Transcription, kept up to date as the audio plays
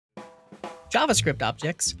JavaScript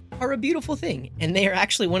objects are a beautiful thing, and they are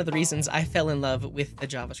actually one of the reasons I fell in love with the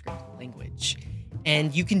JavaScript language.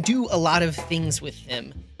 And you can do a lot of things with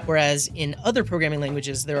them, whereas in other programming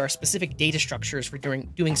languages, there are specific data structures for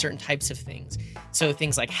doing certain types of things. So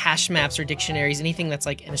things like hash maps or dictionaries, anything that's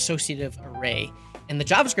like an associative array. And the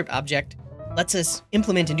JavaScript object lets us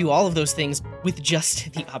implement and do all of those things with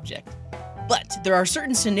just the object. But there are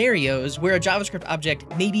certain scenarios where a JavaScript object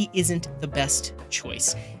maybe isn't the best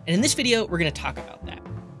choice. And in this video, we're going to talk about that.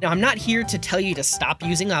 Now, I'm not here to tell you to stop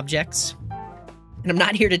using objects. And I'm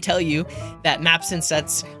not here to tell you that maps and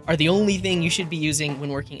sets are the only thing you should be using when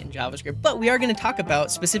working in JavaScript. But we are going to talk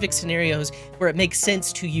about specific scenarios where it makes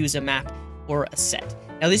sense to use a map or a set.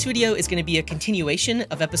 Now, this video is going to be a continuation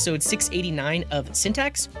of episode 689 of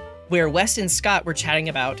Syntax, where Wes and Scott were chatting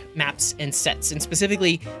about maps and sets. And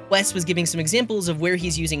specifically, Wes was giving some examples of where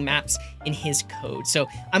he's using maps in his code. So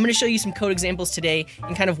I'm going to show you some code examples today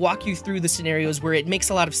and kind of walk you through the scenarios where it makes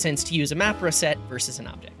a lot of sense to use a map or a set versus an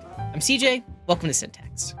object. I'm CJ, welcome to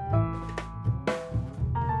Syntax.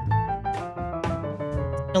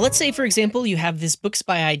 Now let's say, for example, you have this books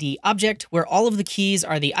by ID object where all of the keys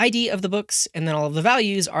are the ID of the books and then all of the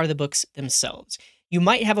values are the books themselves. You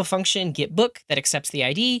might have a function getBook that accepts the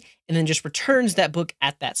ID and then just returns that book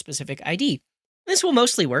at that specific ID. This will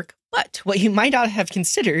mostly work, but what you might not have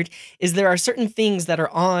considered is there are certain things that are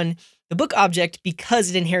on the book object because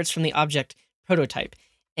it inherits from the object prototype.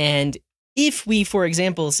 And if we, for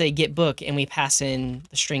example, say getBook and we pass in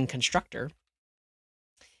the string constructor,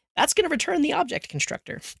 that's going to return the object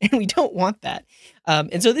constructor, and we don't want that.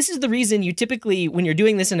 And so this is the reason you typically, when you're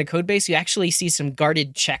doing this in a code base, you actually see some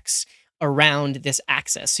guarded checks around this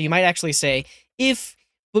access. So you might actually say, if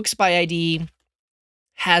books by ID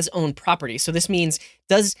has own property. So this means,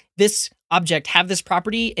 does this object have this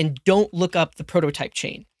property? And don't look up the prototype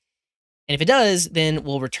chain. And if it does, then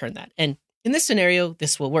we'll return that. And in this scenario,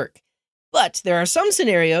 this will work. But there are some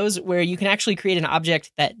scenarios where you can actually create an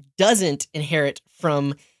object that doesn't inherit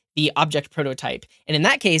from the object prototype. And in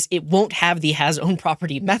that case, it won't have the has own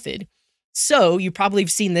property method. So you probably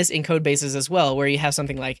have seen this in code bases as well, where you have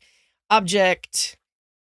something like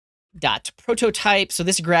object.prototype. So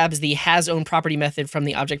this grabs the has own property method from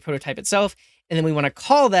the object prototype itself. And then we want to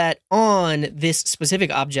call that on this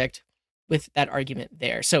specific object with that argument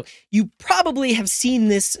there. So you probably have seen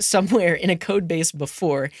this somewhere in a code base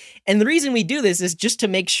before. And the reason we do this is just to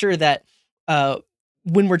make sure that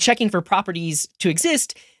when we're checking for properties to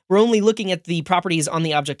exist, we're only looking at the properties on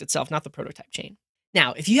the object itself, not the prototype chain.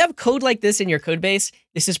 Now, if you have code like this in your code base,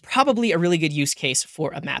 this is probably a really good use case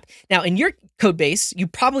for a map. Now, in your code base, you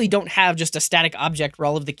probably don't have just a static object where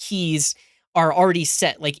all of the keys are already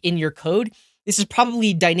set like in your code. This is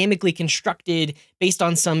probably dynamically constructed based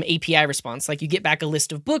on some API response. Like you get back a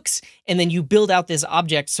list of books and then you build out this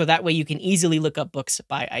object so that way you can easily look up books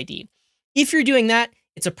by ID. If you're doing that,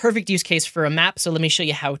 it's a perfect use case for a map. So let me show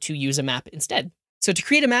you how to use a map instead. So to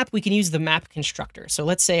create a map, we can use the map constructor. So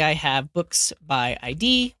let's say I have books by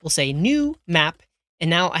ID. We'll say new map. And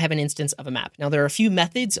now I have an instance of a map. Now there are a few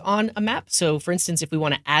methods on a map. So for instance, if we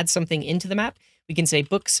want to add something into the map, we can say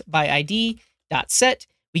books by ID dot set.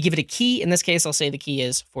 We give it a key. In this case, I'll say the key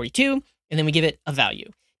is 42, and then we give it a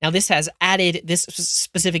value. Now this has added this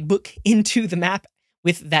specific book into the map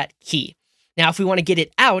with that key. Now, if we want to get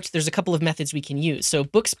it out, there's a couple of methods we can use. So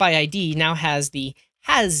books by ID now has the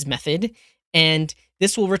has method, and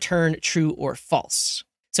this will return true or false.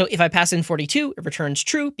 So if I pass in 42, it returns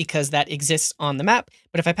true because that exists on the map.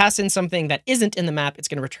 But if I pass in something that isn't in the map, it's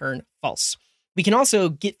going to return false. We can also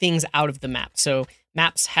get things out of the map. So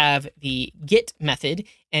maps have the get method,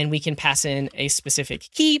 and we can pass in a specific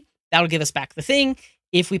key. That'll give us back the thing.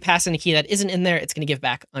 If we pass in a key that isn't in there, it's going to give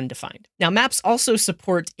back undefined. Now, maps also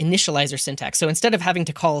support initializer syntax. So instead of having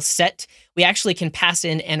to call set, we actually can pass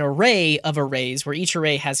in an array of arrays where each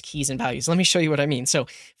array has keys and values. Let me show you what I mean. So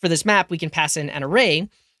for this map, we can pass in an array,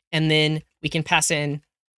 and then we can pass in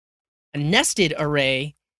a nested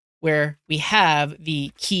array where we have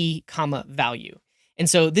the key, comma, value. And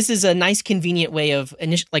so this is a nice, convenient way of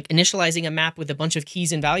initializing a map with a bunch of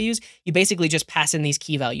keys and values. You basically just pass in these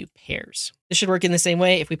key value pairs. This should work in the same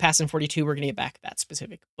way. If we pass in 42, we're going to get back that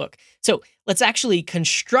specific book. So let's actually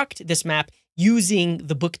construct this map using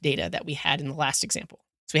the book data that we had in the last example.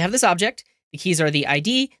 So we have this object. The keys are the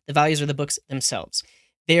ID. The values are the books themselves.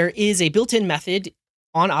 There is a built-in method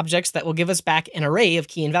on objects that will give us back an array of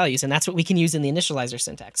key and values. And that's what we can use in the initializer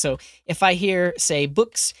syntax. So if I here say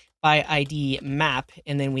books by ID map,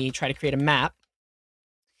 and then we try to create a map,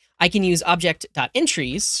 I can use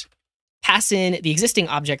object.entries, pass in the existing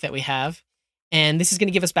object that we have, and this is going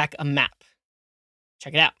to give us back a map.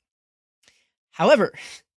 Check it out. However,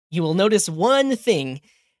 you will notice one thing.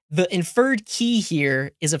 The inferred key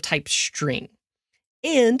here is of type string.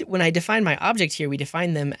 And when I define my object here, we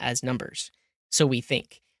define them as numbers. So we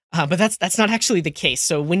think. But that's not actually the case.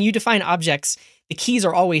 So when you define objects, the keys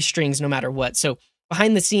are always strings no matter what. So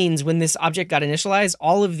behind the scenes, when this object got initialized,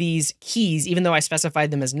 all of these keys, even though I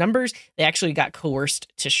specified them as numbers, they actually got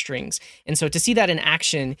coerced to strings. And so to see that in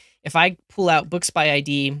action, if I pull out books by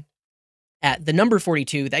ID at the number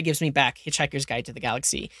 42, that gives me back Hitchhiker's Guide to the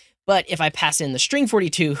Galaxy. But if I pass in the string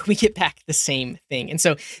 42, we get back the same thing. And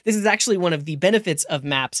so this is actually one of the benefits of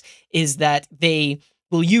maps, is that they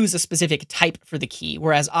will use a specific type for the key,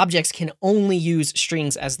 whereas objects can only use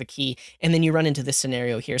strings as the key. And then you run into this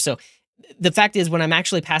scenario here. So the fact is, when I'm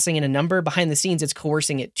actually passing in a number, behind the scenes, it's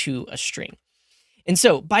coercing it to a string. And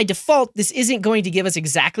so by default, this isn't going to give us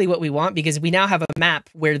exactly what we want, because we now have a map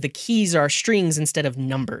where the keys are strings instead of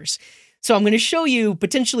numbers. So I'm going to show you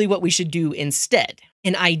potentially what we should do instead.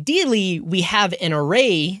 And ideally, we have an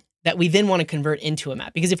array that we then want to convert into a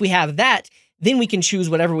map, because if we have that, then we can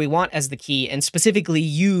choose whatever we want as the key and specifically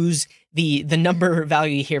use the number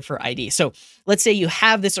value here for ID. So let's say you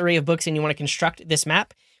have this array of books and you want to construct this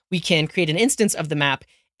map. We can create an instance of the map.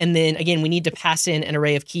 And then again, we need to pass in an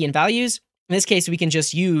array of key and values. In this case, we can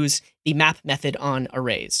just use the map method on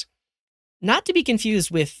arrays. Not to be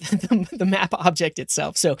confused with the map object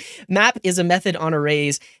itself. So map is a method on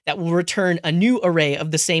arrays that will return a new array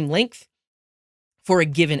of the same length for a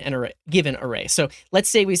given array. So let's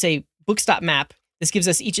say we say books.map. This gives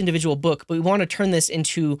us each individual book, but we want to turn this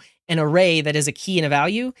into an array that is a key and a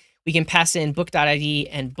value. We can pass in book.id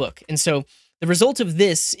and book. And so the result of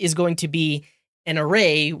this is going to be an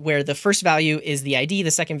array where the first value is the ID, the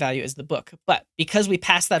second value is the book. But because we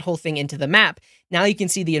pass that whole thing into the map, now you can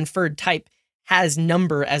see the inferred type has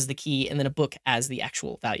number as the key and then a book as the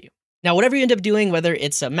actual value. Now, whatever you end up doing, whether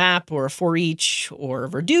it's a map or a for each or a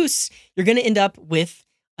reduce, you're going to end up with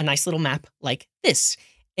a nice little map like this.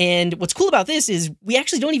 And what's cool about this is we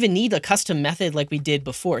actually don't even need a custom method like we did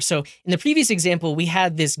before. So in the previous example, we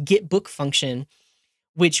had this get book function,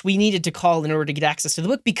 which we needed to call in order to get access to the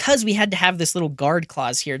book, because we had to have this little guard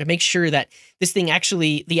clause here to make sure that this thing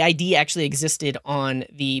actually, the ID actually existed on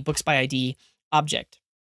the books by ID object.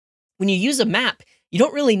 When you use a map, you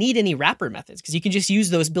don't really need any wrapper methods because you can just use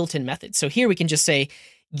those built-in methods. So here we can just say,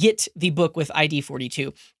 get the book with ID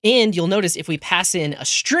 42. And you'll notice if we pass in a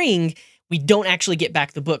string, we don't actually get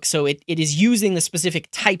back the book. So it is using the specific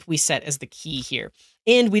type we set as the key here.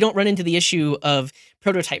 And we don't run into the issue of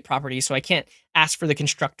prototype properties. So I can't ask for the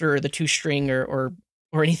constructor or the toString or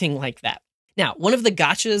anything like that. Now, one of the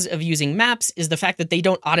gotchas of using maps is the fact that they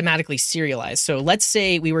don't automatically serialize. So let's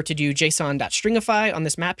say we were to do JSON.stringify on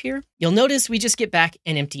this map here. You'll notice we just get back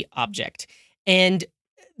an empty object. And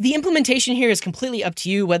the implementation here is completely up to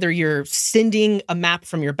you, whether you're sending a map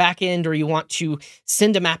from your backend or you want to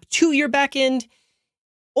send a map to your backend.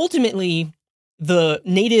 Ultimately, the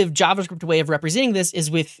native JavaScript way of representing this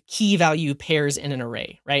is with key value pairs in an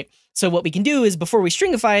array, right? So what we can do is, before we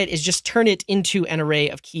stringify it, is just turn it into an array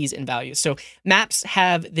of keys and values. So maps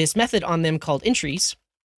have this method on them called entries,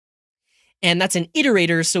 and that's an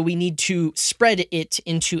iterator, so we need to spread it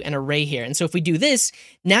into an array here. And so if we do this,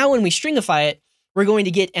 now when we stringify it, we're going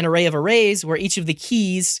to get an array of arrays where each of the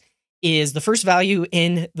keys is the first value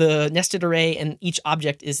in the nested array, and each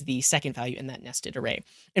object is the second value in that nested array.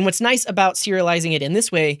 And what's nice about serializing it in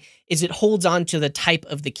this way is it holds on to the type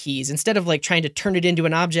of the keys. Instead of like trying to turn it into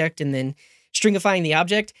an object and then stringifying the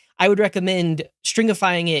object, I would recommend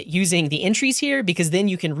stringifying it using the entries here, because then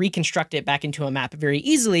you can reconstruct it back into a map very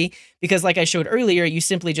easily, because like I showed earlier, you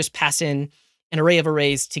simply just pass in an array of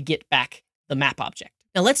arrays to get back the map object.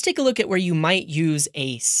 Now let's take a look at where you might use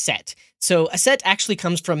a set. So a set actually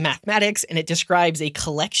comes from mathematics, and it describes a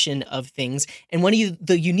collection of things. And one of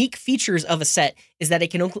the unique features of a set is that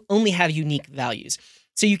it can only have unique values.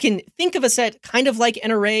 So you can think of a set kind of like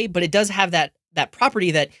an array, but it does have that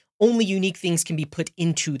property that only unique things can be put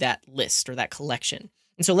into that list or that collection.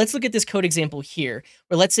 And so let's look at this code example here,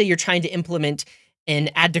 where let's say you're trying to implement an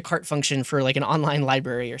add to cart function for like an online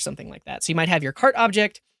library or something like that. So you might have your cart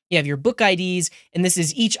object, you have your book IDs, and this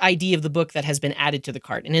is each ID of the book that has been added to the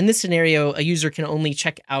cart. And in this scenario, a user can only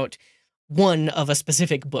check out one of a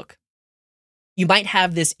specific book. You might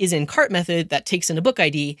have this isInCart method that takes in a book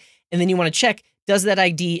ID, and then you want to check, does that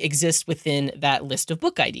ID exist within that list of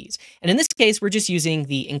book IDs? And in this case, we're just using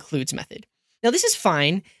the includes method. Now this is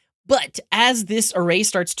fine, but as this array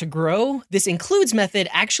starts to grow, this includes method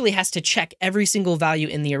actually has to check every single value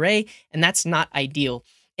in the array, and that's not ideal.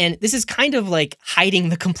 And this is kind of like hiding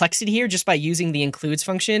the complexity here just by using the includes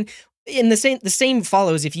function. And the same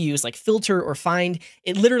follows if you use like filter or find.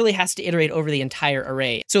 It literally has to iterate over the entire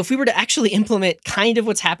array. So if we were to actually implement kind of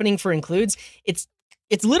what's happening for includes, it's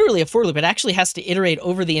literally a for loop. It actually has to iterate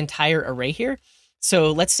over the entire array here.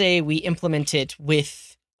 So let's say we implement it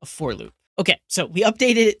with a for loop. Okay, so we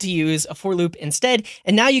updated it to use a for loop instead,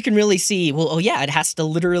 and now you can really see, well, oh yeah, it has to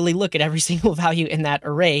literally look at every single value in that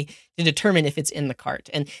array to determine if it's in the cart.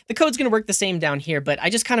 And the code's going to work the same down here, but I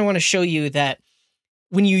just kind of want to show you that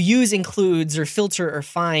when you use includes or filter or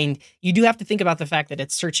find, you do have to think about the fact that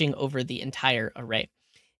it's searching over the entire array.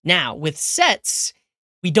 Now, with sets,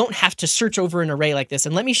 we don't have to search over an array like this.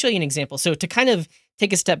 And let me show you an example. So to kind of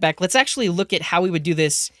take a step back, let's actually look at how we would do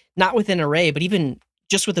this, not with an array, but even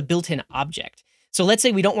just with a built-in object. So let's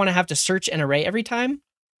say we don't want to have to search an array every time.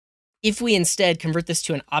 If we instead convert this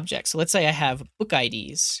to an object, so let's say I have book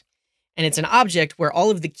IDs, and it's an object where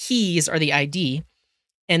all of the keys are the ID,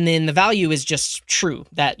 and then the value is just true,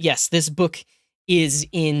 that yes, this book is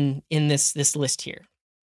in this list here.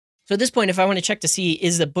 So at this point, if I want to check to see,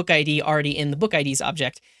 is the book ID already in the book IDs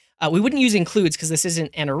object, we wouldn't use includes because this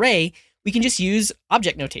isn't an array. We can just use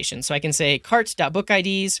object notation. So I can say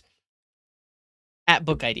cart.bookIDs at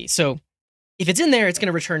book ID. So if it's in there, it's going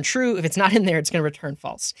to return true. If it's not in there, it's going to return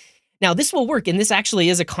false. Now this will work, and this actually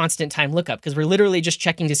is a constant time lookup because we're literally just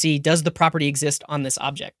checking to see, does the property exist on this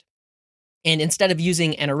object? And instead of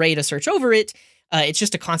using an array to search over it, it's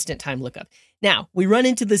just a constant time lookup. Now, we run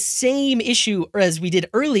into the same issue as we did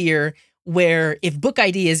earlier, where if book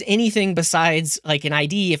ID is anything besides like an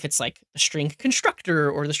ID, if it's like the string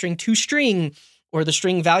constructor or the string toString or the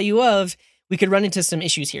string value of, we could run into some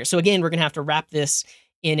issues here. So again, we're going to have to wrap this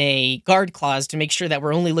in a guard clause to make sure that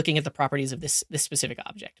we're only looking at the properties of this specific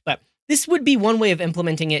object. But this would be one way of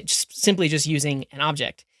implementing it, simply just using an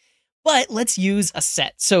object. But let's use a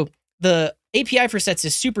set. So the API for sets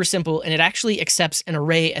is super simple, and it actually accepts an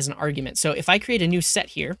array as an argument. So if I create a new set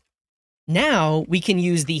here, now we can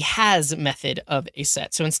use the has method of a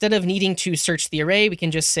set. So instead of needing to search the array, we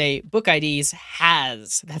can just say book IDs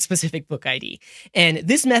has that specific book ID. And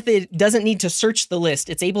this method doesn't need to search the list.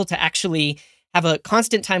 It's able to actually have a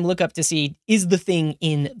constant time lookup to see, is the thing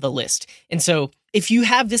in the list? And so if you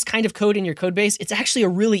have this kind of code in your code base, it's actually a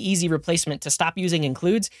really easy replacement to stop using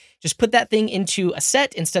includes. Just put that thing into a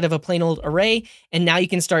set instead of a plain old array, and now you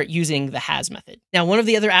can start using the has method. Now, one of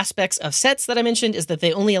the other aspects of sets that I mentioned is that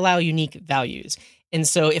they only allow unique values. And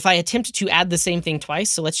so if I attempt to add the same thing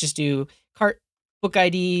twice, so let's just do cart book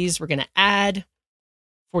IDs, we're going to add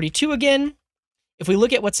 42 again. If we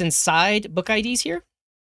look at what's inside book IDs here,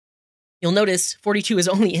 you'll notice 42 is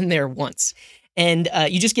only in there once. And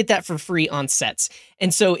you just get that for free on sets.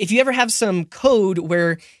 And so if you ever have some code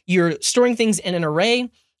where you're storing things in an array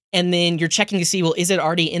and then you're checking to see, well, is it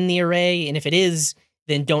already in the array? And if it is,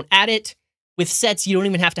 then don't add it. With sets, you don't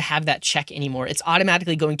even have to have that check anymore. It's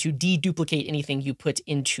automatically going to deduplicate anything you put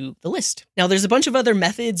into the list. Now, there's a bunch of other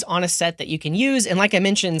methods on a set that you can use. And like I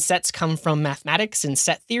mentioned, sets come from mathematics and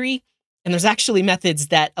set theory. And there's actually methods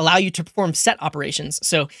that allow you to perform set operations.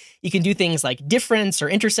 So you can do things like difference or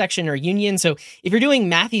intersection or union. So if you're doing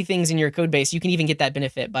mathy things in your code base, you can even get that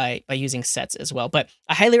benefit by using sets as well. But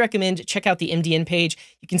I highly recommend check out the MDN page.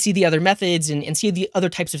 You can see the other methods and see the other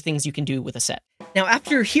types of things you can do with a set. Now,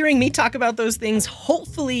 after hearing me talk about those things,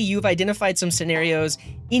 hopefully you've identified some scenarios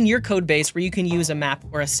in your code base where you can use a map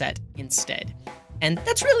or a set instead. And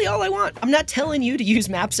that's really all I want. I'm not telling you to use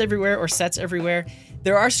maps everywhere or sets everywhere.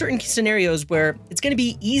 There are certain scenarios where it's going to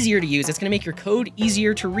be easier to use. It's going to make your code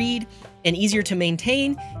easier to read and easier to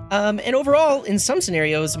maintain. And overall, in some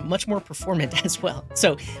scenarios, much more performant as well.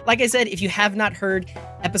 So like I said, if you have not heard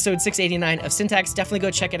episode 689 of Syntax, definitely go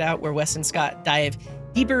check it out, where Wes and Scott dive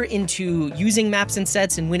deeper into using maps and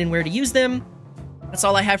sets and when and where to use them. That's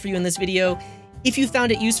all I have for you in this video. If you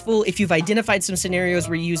found it useful, if you've identified some scenarios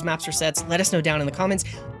where you use maps or sets, let us know down in the comments.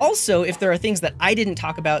 Also, if there are things that I didn't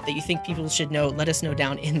talk about that you think people should know, let us know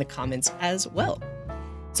down in the comments as well.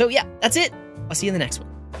 So yeah, that's it. I'll see you in the next one.